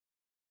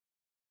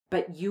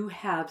but you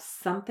have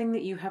something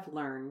that you have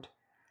learned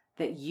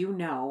that you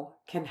know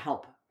can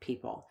help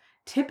people.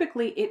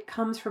 Typically, it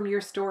comes from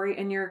your story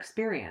and your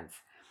experience.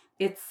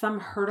 It's some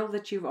hurdle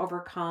that you've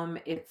overcome.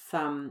 It's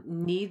some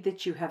need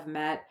that you have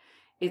met.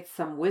 It's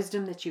some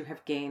wisdom that you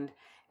have gained.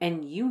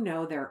 And you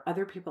know there are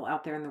other people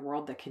out there in the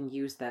world that can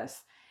use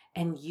this.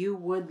 And you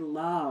would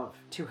love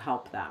to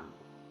help them.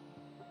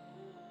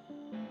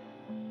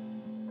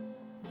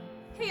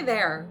 Hey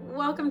there.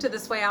 Welcome to the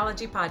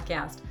Swayology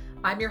Podcast.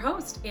 I'm your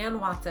host, Ann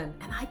Watson,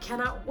 and I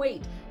cannot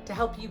wait to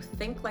help you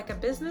think like a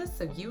business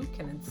so you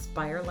can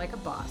inspire like a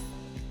boss.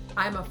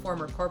 I'm a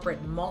former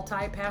corporate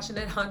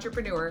multi-passionate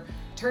entrepreneur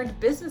turned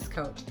business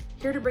coach,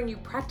 here to bring you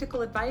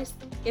practical advice,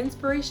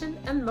 inspiration,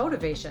 and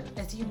motivation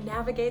as you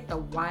navigate the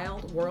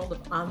wild world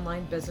of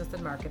online business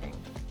and marketing.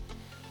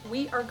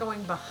 We are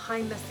going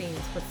behind the scenes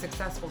with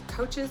successful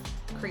coaches,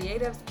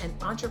 creatives, and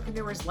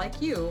entrepreneurs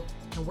like you,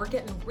 and we're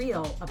getting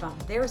real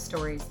about their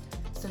stories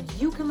so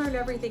you can learn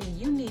everything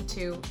you need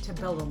to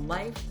build a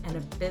life and a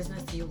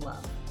business you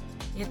love.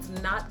 It's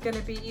not going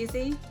to be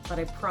easy, but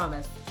I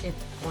promise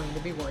it's going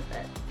to be worth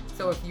it.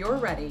 So if you're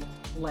ready,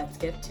 let's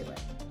get to it.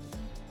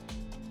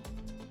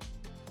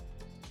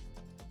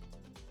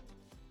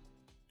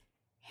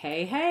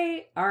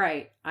 Hey. All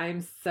right.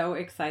 I'm so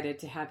excited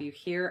to have you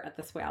here at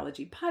the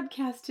Swayology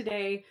Podcast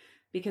today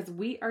because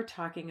we are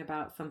talking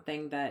about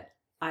something that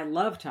I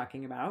love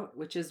talking about,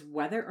 which is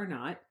whether or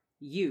not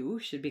you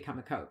should become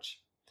a coach.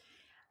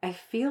 I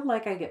feel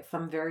like I get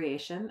some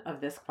variation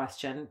of this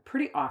question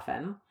pretty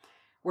often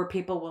where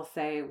people will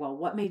say, well,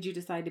 what made you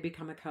decide to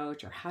become a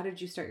coach? Or how did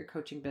you start your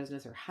coaching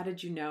business? Or how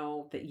did you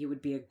know that you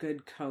would be a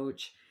good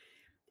coach?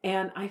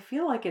 And I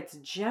feel like it's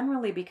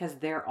generally because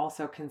they're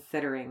also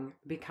considering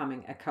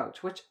becoming a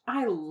coach, which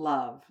I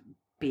love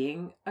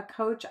being a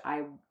coach.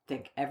 I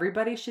think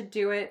everybody should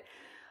do it,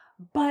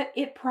 but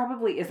it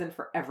probably isn't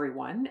for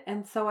everyone.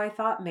 And so I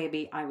thought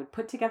maybe I would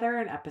put together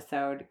an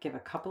episode, give a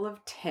couple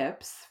of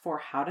tips for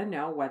how to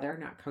know whether or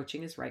not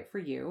coaching is right for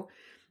you,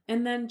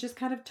 and then just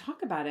kind of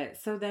talk about it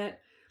so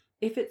that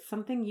if it's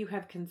something you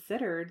have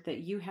considered, that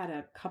you had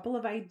a couple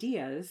of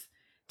ideas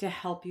to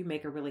help you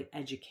make a really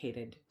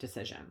educated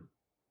decision.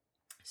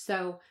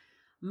 So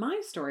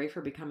my story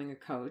for becoming a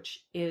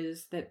coach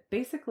is that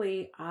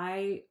basically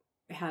I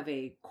have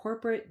a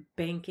corporate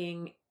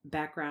banking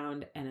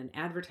background and an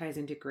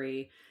advertising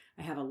degree.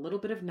 I have a little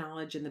bit of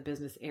knowledge in the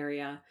business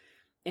area.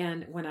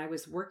 And when I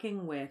was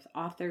working with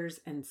authors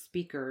and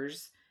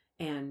speakers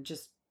and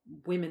just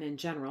women in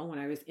general, when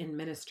I was in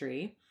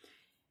ministry,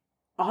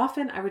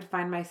 often I would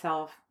find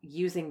myself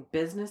using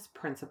business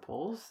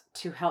principles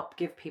to help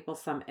give people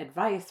some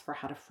advice for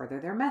how to further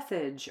their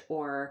message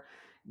or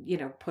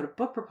put a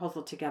book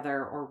proposal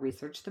together or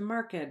research the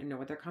market, know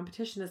what their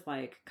competition is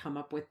like, come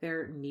up with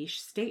their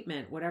niche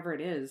statement, whatever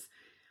it is.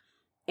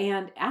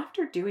 And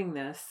after doing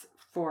this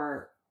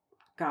for,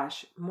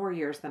 more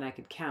years than I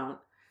could count,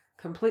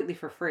 completely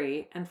for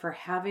free, and for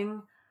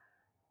having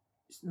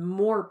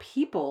more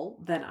people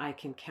than I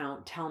can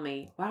count tell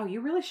me, wow,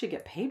 you really should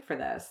get paid for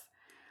this,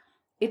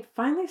 it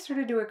finally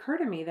started to occur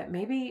to me that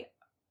maybe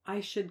I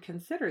should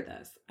consider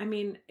this. I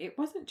mean, it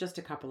wasn't just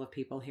a couple of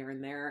people here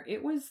and there.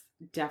 It was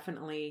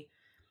definitely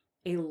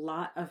a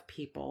lot of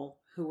people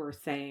who were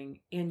saying,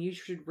 and you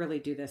should really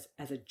do this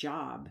as a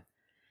job.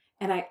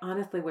 And I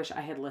honestly wish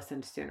I had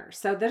listened sooner.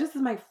 So this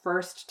is my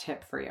first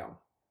tip for you.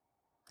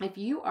 If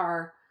you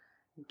are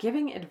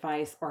giving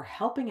advice or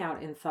helping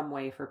out in some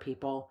way for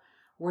people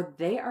where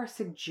they are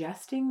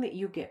suggesting that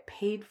you get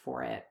paid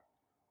for it,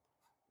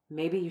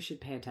 maybe you should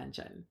pay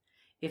attention.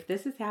 If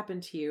this has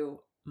happened to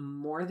you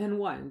more than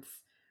once,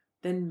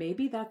 then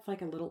maybe that's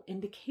like a little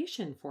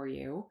indication for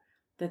you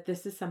that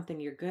this is something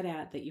you're good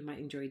at, that you might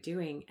enjoy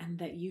doing, and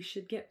that you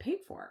should get paid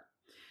for.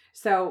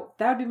 So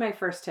that would be my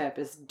first tip,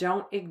 is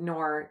don't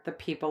ignore the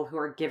people who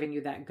are giving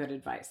you that good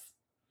advice.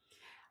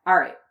 All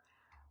right.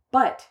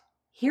 But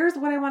here's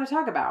what I want to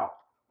talk about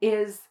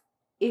is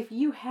if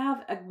you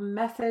have a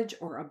message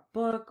or a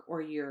book,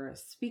 or you're a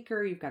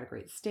speaker, you've got a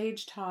great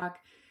stage talk,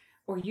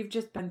 or you've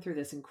just been through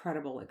this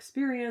incredible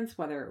experience,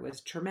 whether it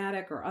was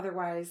traumatic or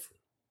otherwise,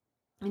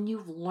 and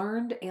you've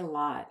learned a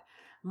lot,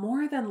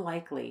 more than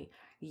likely,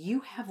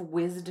 you have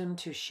wisdom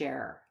to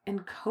share.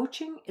 And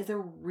coaching is a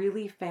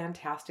really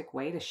fantastic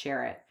way to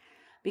share it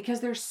because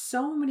there's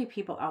so many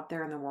people out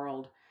there in the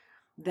world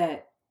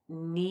that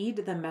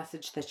need the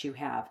message that you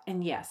have.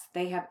 And yes,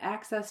 they have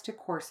access to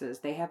courses,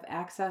 they have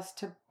access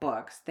to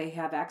books, they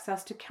have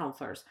access to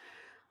counselors.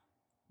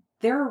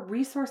 There are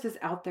resources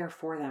out there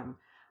for them.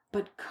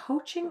 But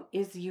coaching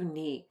is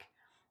unique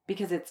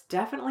because it's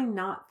definitely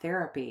not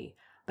therapy,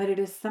 but it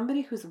is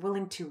somebody who's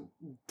willing to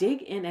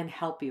dig in and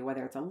help you,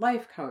 whether it's a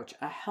life coach,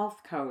 a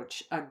health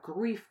coach, a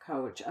grief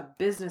coach, a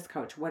business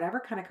coach, whatever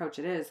kind of coach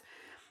it is,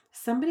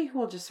 somebody who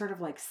will just sort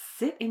of like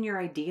sit in your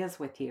ideas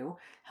with you,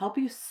 help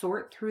you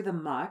sort through the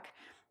muck,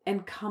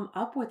 and come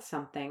up with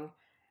something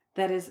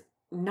that is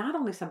not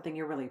only something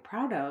you're really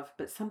proud of,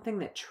 but something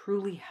that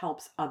truly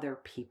helps other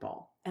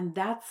people. And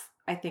that's,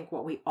 I think,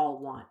 what we all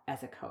want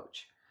as a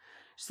coach.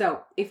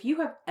 So if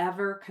you have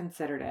ever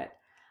considered it,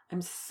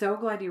 I'm so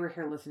glad you were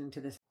here listening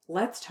to this.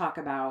 Let's talk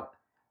about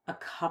a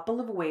couple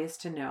of ways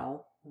to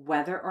know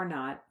whether or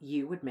not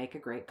you would make a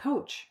great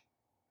coach.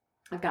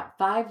 I've got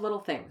 5 little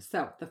things.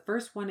 So the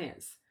first one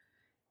is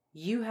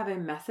you have a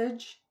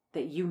message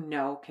that you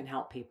know can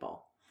help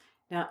people.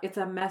 Now, it's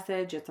a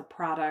message, it's a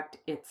product,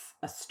 it's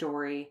a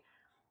story,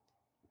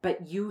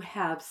 but you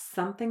have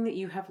something that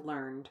you have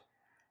learned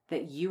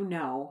that you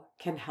know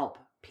can help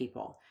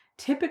people.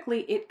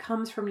 Typically, it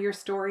comes from your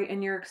story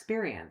and your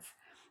experience.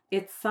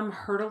 It's some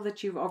hurdle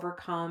that you've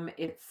overcome.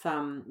 It's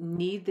some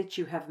need that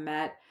you have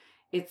met.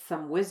 It's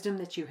some wisdom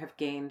that you have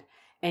gained.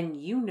 And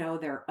you know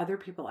there are other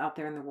people out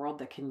there in the world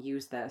that can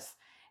use this,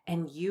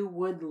 and you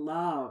would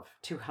love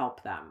to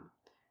help them.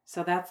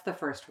 So that's the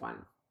first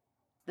one.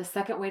 The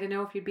second way to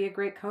know if you'd be a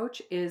great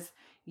coach is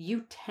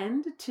you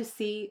tend to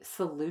see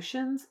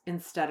solutions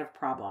instead of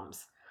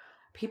problems.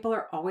 People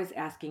are always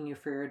asking you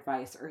for your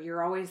advice, or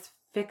you're always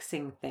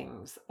fixing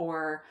things,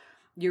 or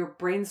you're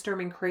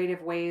brainstorming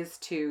creative ways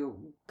to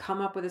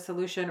come up with a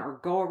solution or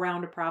go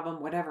around a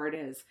problem, whatever it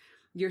is.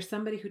 You're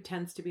somebody who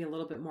tends to be a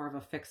little bit more of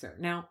a fixer.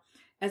 Now,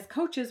 as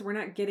coaches, we're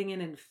not getting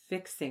in and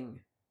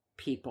fixing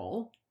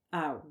people.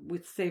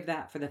 We'd save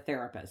that for the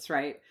therapist,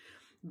 right?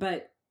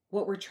 But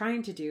what we're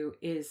trying to do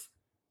is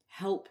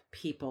help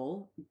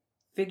people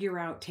figure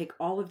out, take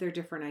all of their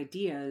different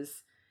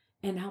ideas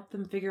and help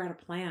them figure out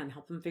a plan,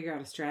 help them figure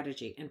out a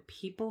strategy. And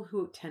people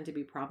who tend to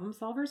be problem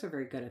solvers are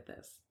very good at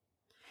this.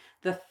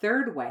 The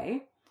third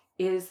way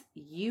is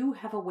you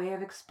have a way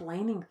of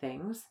explaining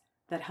things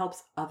that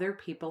helps other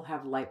people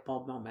have light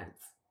bulb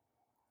moments.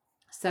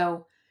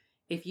 So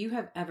if you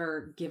have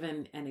ever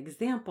given an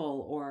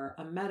example or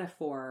a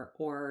metaphor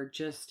or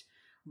just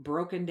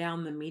broken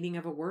down the meaning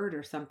of a word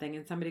or something,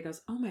 and somebody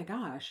goes, "Oh my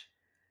gosh,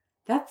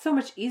 that's so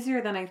much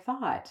easier than I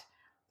thought."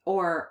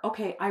 Or,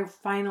 "Okay, I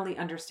finally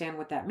understand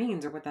what that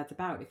means or what that's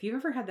about." If you've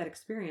ever had that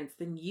experience,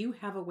 then you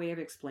have a way of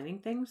explaining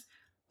things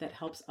that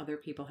helps other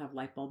people have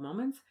light bulb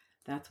moments.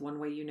 That's one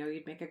way you know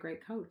you'd make a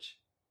great coach.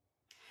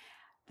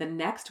 The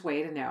next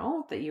way to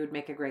know that you would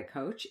make a great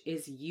coach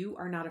is you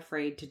are not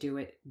afraid to do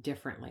it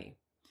differently.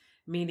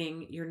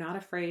 Meaning you're not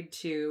afraid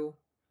to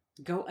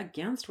go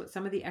against what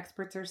some of the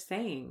experts are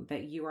saying,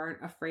 that you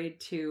aren't afraid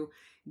to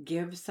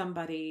give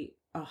somebody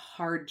a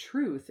hard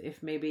truth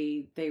if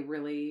maybe they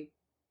really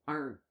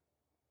aren't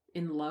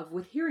in love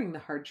with hearing the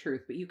hard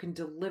truth, but you can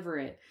deliver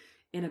it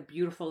in a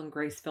beautiful and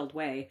grace-filled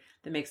way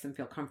that makes them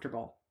feel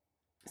comfortable.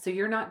 So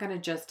you're not going to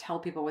just tell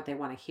people what they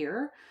want to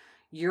hear.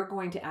 You're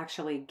going to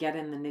actually get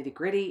in the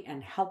nitty-gritty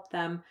and help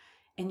them.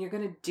 And you're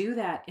going to do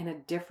that in a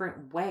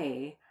different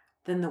way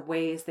than the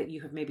ways that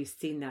you have maybe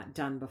seen that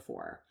done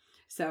before.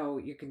 So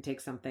you can take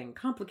something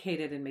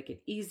complicated and make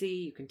it easy.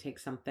 You can take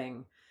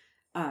something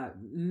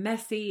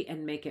messy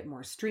and make it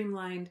more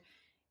streamlined.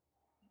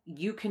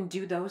 You can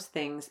do those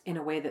things in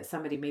a way that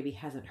somebody maybe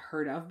hasn't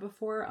heard of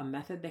before, a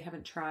method they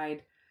haven't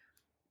tried.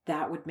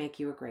 That would make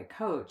you a great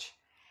coach.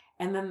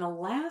 And then the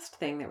last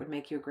thing that would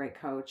make you a great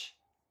coach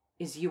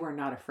is you are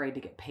not afraid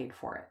to get paid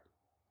for it.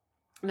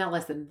 Now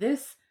listen,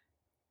 this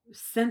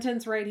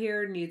sentence right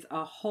here needs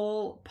a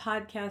whole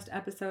podcast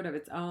episode of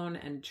its own,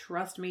 and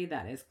trust me,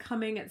 that is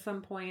coming at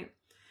some point.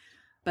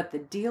 But the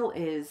deal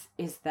is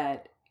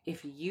that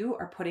if you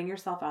are putting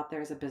yourself out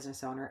there as a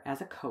business owner,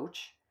 as a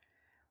coach,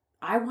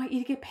 I want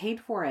you to get paid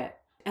for it.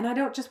 And I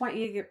don't just want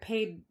you to get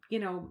paid,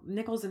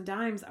 nickels and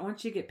dimes. I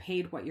want you to get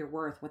paid what you're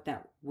worth, what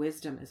that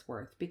wisdom is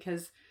worth,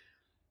 because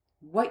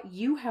what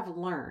you have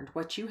learned,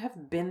 what you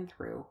have been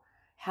through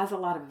has a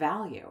lot of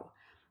value.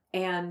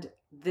 And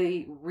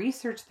the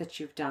research that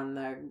you've done,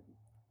 the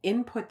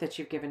input that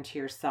you've given to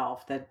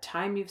yourself, the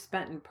time you've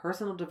spent in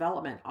personal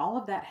development, all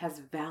of that has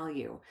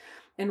value.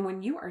 And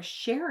when you are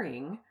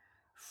sharing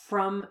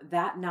from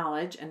that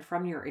knowledge and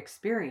from your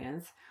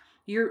experience,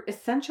 you're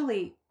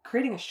essentially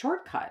creating a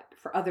shortcut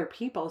for other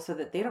people so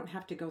that they don't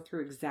have to go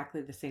through exactly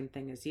the same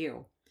thing as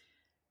you.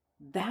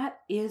 That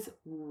is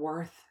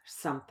worth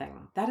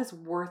something. That is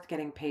worth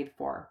getting paid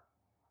for.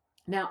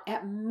 Now,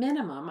 at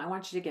minimum, I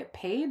want you to get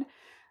paid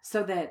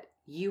so that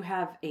you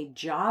have a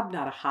job,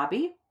 not a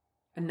hobby,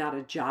 and not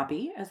a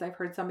jobby, as I've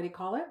heard somebody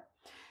call it.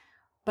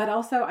 But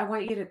also, I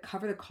want you to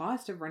cover the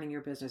cost of running your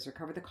business or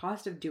cover the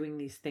cost of doing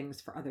these things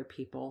for other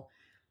people.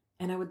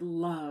 And I would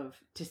love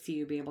to see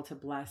you be able to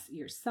bless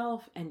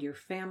yourself and your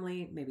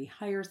family, maybe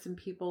hire some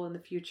people in the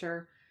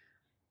future.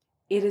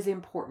 It is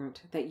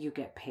important that you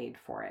get paid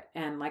for it.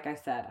 And like I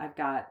said, I've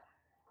got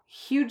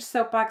huge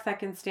soapbox I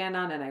can stand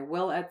on, and I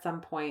will at some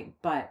point.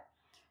 But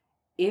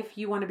if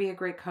you want to be a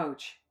great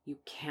coach, you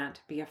can't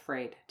be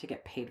afraid to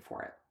get paid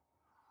for it.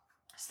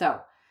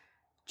 So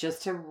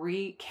just to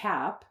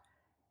recap,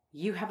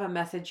 you have a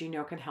message you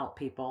know can help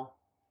people.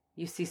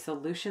 You see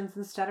solutions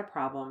instead of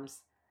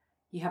problems.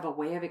 You have a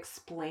way of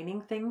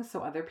explaining things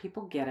so other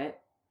people get it.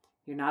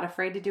 You're not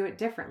afraid to do it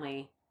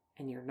differently,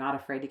 and you're not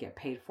afraid to get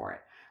paid for it.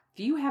 If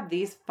you have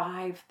these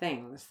 5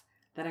 things,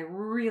 then I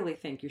really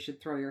think you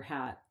should throw your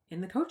hat in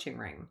the coaching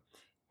ring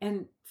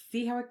and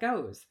see how it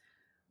goes.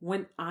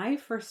 When I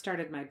first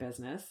started my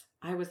business,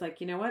 I was like,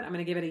 you know what? I'm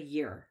going to give it a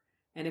year.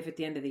 And if at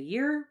the end of the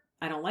year,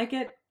 I don't like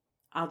it,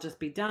 I'll just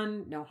be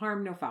done. No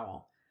harm, no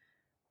foul.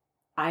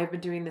 I have been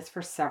doing this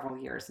for several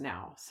years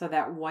now. So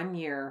that 1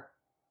 year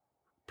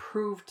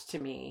proved to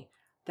me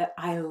that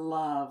I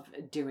love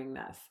doing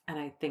this. And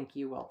I think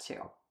you will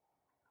too.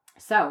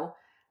 So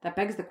that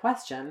begs the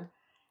question,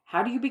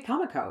 how do you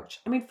become a coach?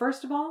 I mean,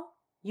 first of all,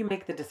 you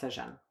make the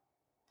decision.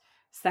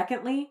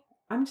 Secondly,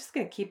 I'm just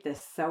going to keep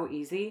this so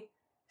easy.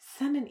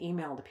 Send an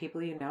email to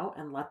people you know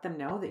and let them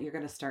know that you're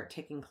going to start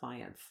taking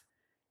clients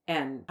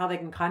and how they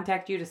can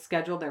contact you to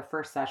schedule their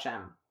first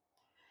session.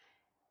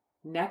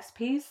 Next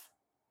piece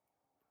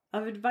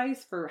of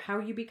advice for how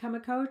you become a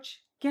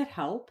coach, get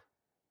help.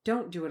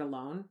 Don't do it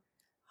alone.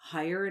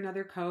 Hire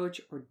another coach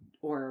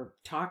or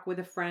talk with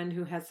a friend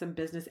who has some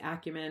business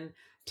acumen,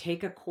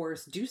 take a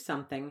course, do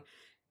something.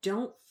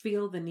 Don't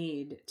feel the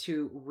need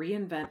to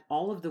reinvent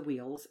all of the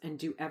wheels and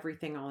do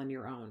everything all on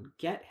your own.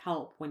 Get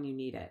help when you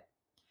need it.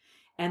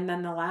 And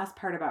then the last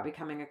part about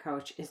becoming a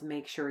coach is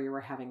make sure you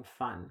are having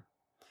fun.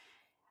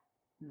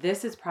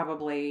 This is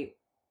probably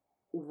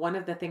one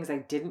of the things I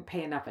didn't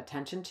pay enough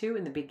attention to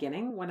in the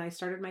beginning when I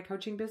started my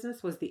coaching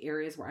business was the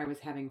areas where I was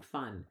having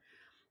fun.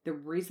 The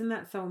reason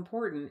that's so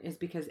important is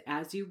because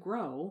as you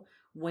grow,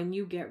 when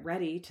you get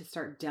ready to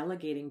start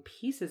delegating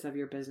pieces of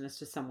your business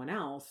to someone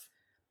else,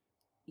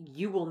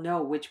 you will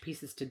know which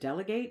pieces to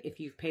delegate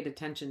if you've paid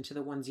attention to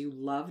the ones you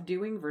love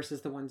doing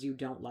versus the ones you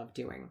don't love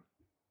doing.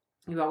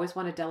 You always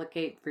want to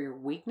delegate for your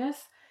weakness,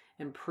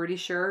 and pretty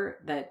sure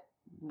that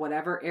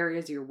whatever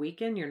areas you're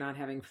weak in, you're not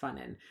having fun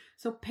in.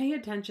 So pay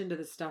attention to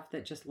the stuff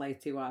that just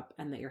lights you up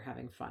and that you're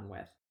having fun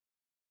with.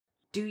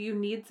 Do you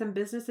need some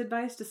business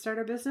advice to start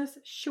a business?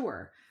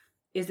 Sure.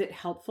 Is it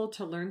helpful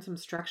to learn some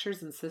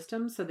structures and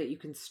systems so that you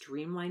can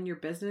streamline your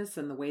business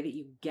and the way that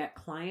you get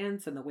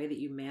clients and the way that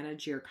you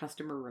manage your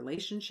customer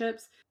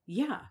relationships?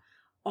 Yeah,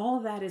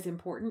 all that is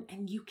important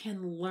and you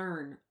can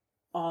learn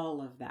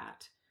all of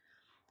that.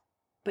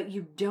 But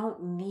you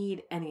don't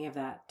need any of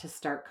that to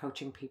start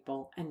coaching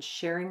people and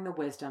sharing the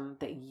wisdom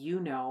that you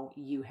know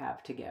you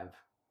have to give.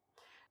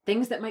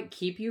 Things that might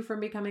keep you from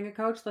becoming a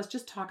coach, let's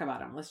just talk about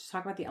them. Let's just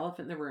talk about the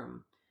elephant in the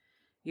room.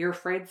 You're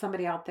afraid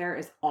somebody out there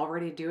is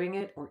already doing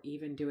it or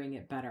even doing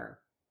it better.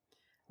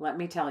 Let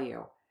me tell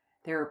you,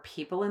 there are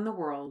people in the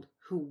world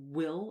who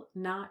will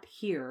not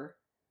hear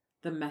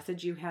the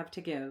message you have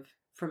to give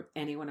from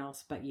anyone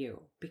else but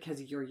you, because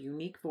your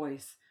unique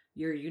voice,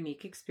 your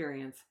unique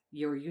experience,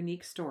 your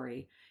unique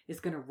story is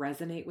going to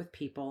resonate with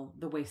people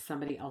the way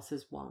somebody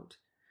else's won't.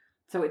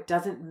 So it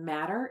doesn't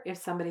matter if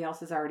somebody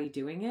else is already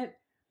doing it.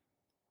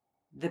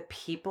 The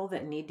people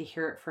that need to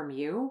hear it from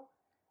you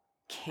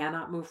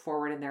cannot move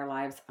forward in their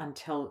lives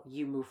until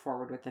you move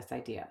forward with this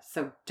idea.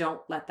 So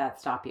don't let that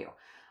stop you.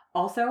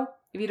 Also,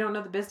 if you don't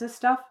know the business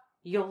stuff,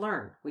 you'll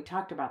learn. We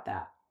talked about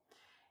that.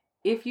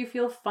 If you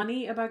feel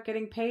funny about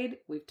getting paid,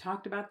 we've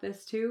talked about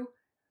this too,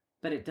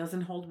 but it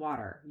doesn't hold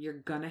water. You're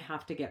going to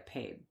have to get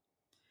paid.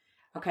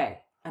 Okay,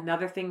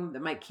 another thing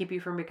that might keep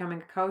you from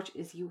becoming a coach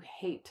is you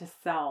hate to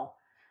sell.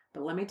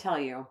 But let me tell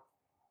you,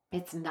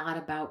 it's not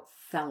about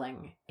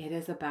selling. It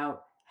is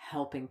about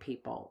helping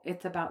people.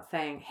 It's about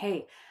saying,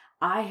 hey,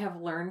 I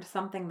have learned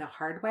something the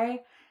hard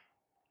way.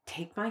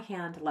 Take my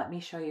hand. Let me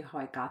show you how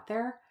I got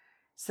there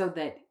so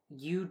that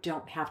you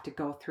don't have to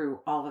go through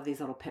all of these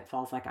little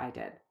pitfalls like I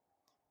did.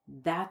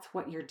 That's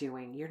what you're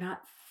doing. You're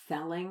not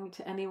selling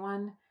to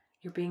anyone.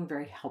 You're being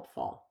very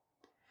helpful.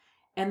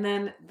 And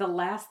then the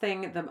last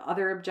thing, the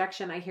other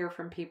objection I hear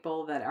from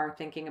people that are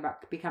thinking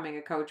about becoming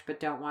a coach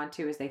but don't want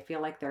to is they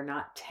feel like they're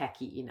not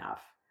techie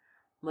enough.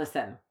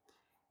 Listen,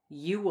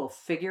 you will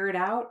figure it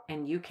out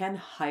and you can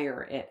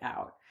hire it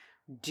out.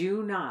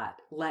 Do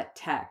not let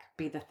tech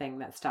be the thing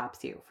that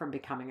stops you from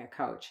becoming a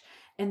coach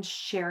and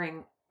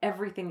sharing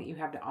everything that you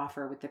have to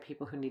offer with the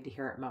people who need to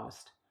hear it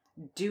most.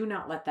 Do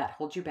not let that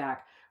hold you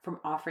back from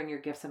offering your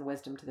gifts and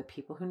wisdom to the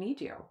people who need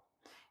you.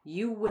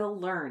 You will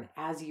learn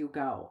as you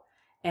go.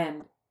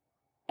 And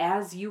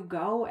as you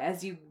go,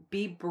 as you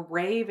be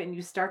brave and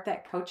you start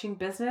that coaching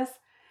business,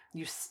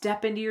 you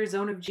step into your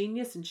zone of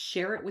genius and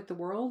share it with the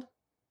world,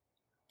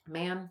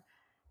 man,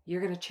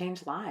 you're going to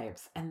change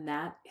lives. And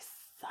that is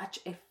such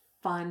a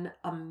fun,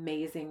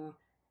 amazing,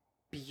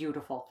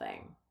 beautiful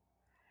thing.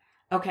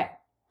 Okay.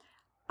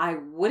 I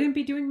wouldn't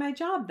be doing my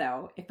job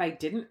though if I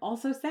didn't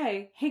also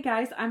say, hey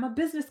guys, I'm a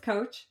business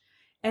coach.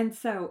 And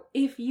so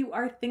if you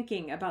are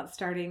thinking about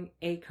starting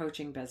a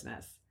coaching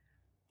business,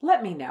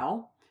 let me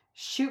know.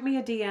 Shoot me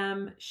a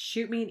DM,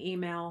 shoot me an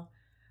email.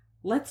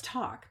 Let's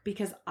talk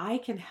because I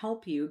can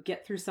help you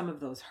get through some of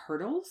those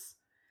hurdles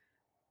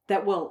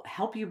that will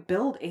help you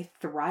build a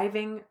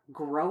thriving,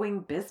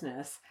 growing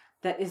business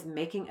that is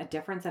making a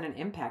difference and an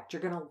impact.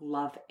 You're going to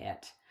love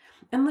it.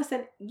 And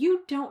listen,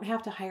 you don't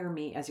have to hire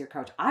me as your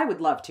coach. I would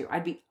love to.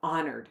 I'd be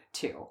honored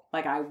to.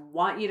 Like, I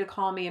want you to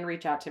call me and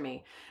reach out to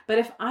me. But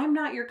if I'm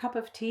not your cup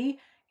of tea,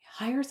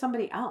 hire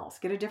somebody else.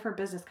 Get a different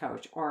business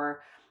coach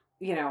or,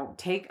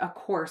 take a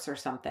course or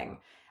something.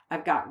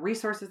 I've got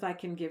resources I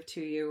can give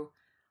to you.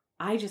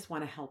 I just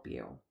want to help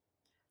you.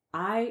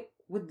 I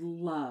would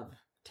love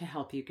to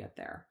help you get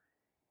there.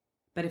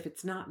 But if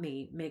it's not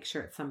me, make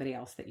sure it's somebody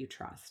else that you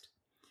trust.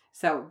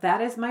 So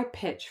that is my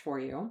pitch for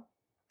you.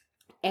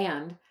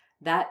 And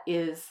that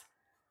is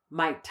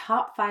my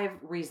top 5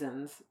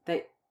 reasons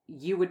that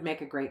you would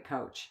make a great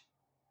coach.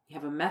 You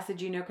have a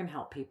message you know can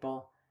help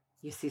people.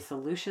 You see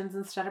solutions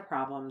instead of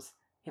problems.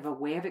 You have a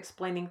way of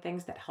explaining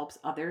things that helps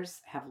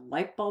others have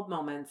light bulb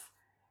moments.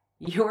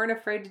 You aren't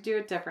afraid to do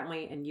it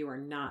differently, and you are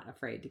not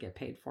afraid to get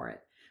paid for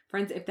it.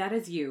 Friends, if that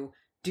is you,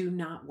 do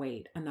not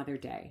wait another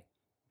day.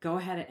 Go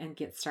ahead and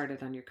get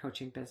started on your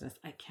coaching business.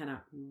 I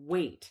cannot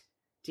wait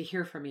to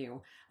hear from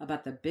you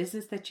about the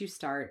business that you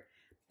start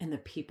and the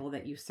people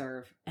that you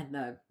serve and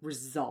the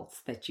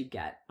results that you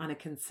get on a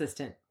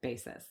consistent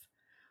basis.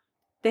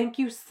 Thank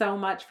you so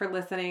much for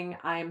listening.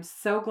 I am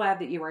so glad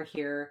that you are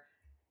here,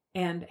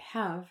 and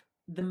have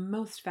the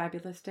most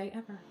fabulous day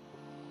ever.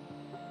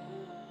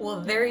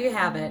 Well, there you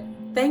have it.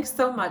 Thanks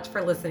so much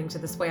for listening to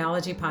the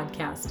Swayology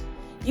podcast.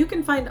 You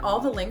can find all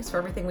the links for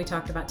everything we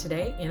talked about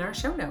today in our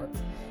show notes.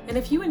 And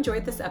if you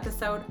enjoyed this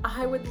episode,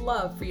 I would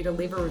love for you to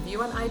leave a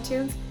review on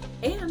iTunes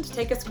and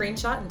take a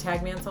screenshot and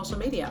tag me on social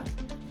media.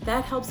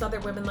 That helps other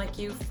women like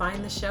you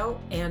find the show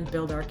and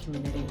build our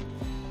community.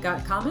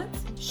 Got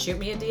comments? Shoot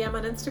me a DM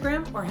on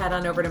Instagram or head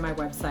on over to my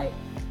website.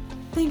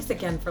 Thanks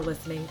again for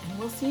listening, and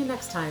we'll see you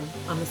next time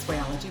on the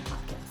Swayology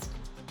podcast.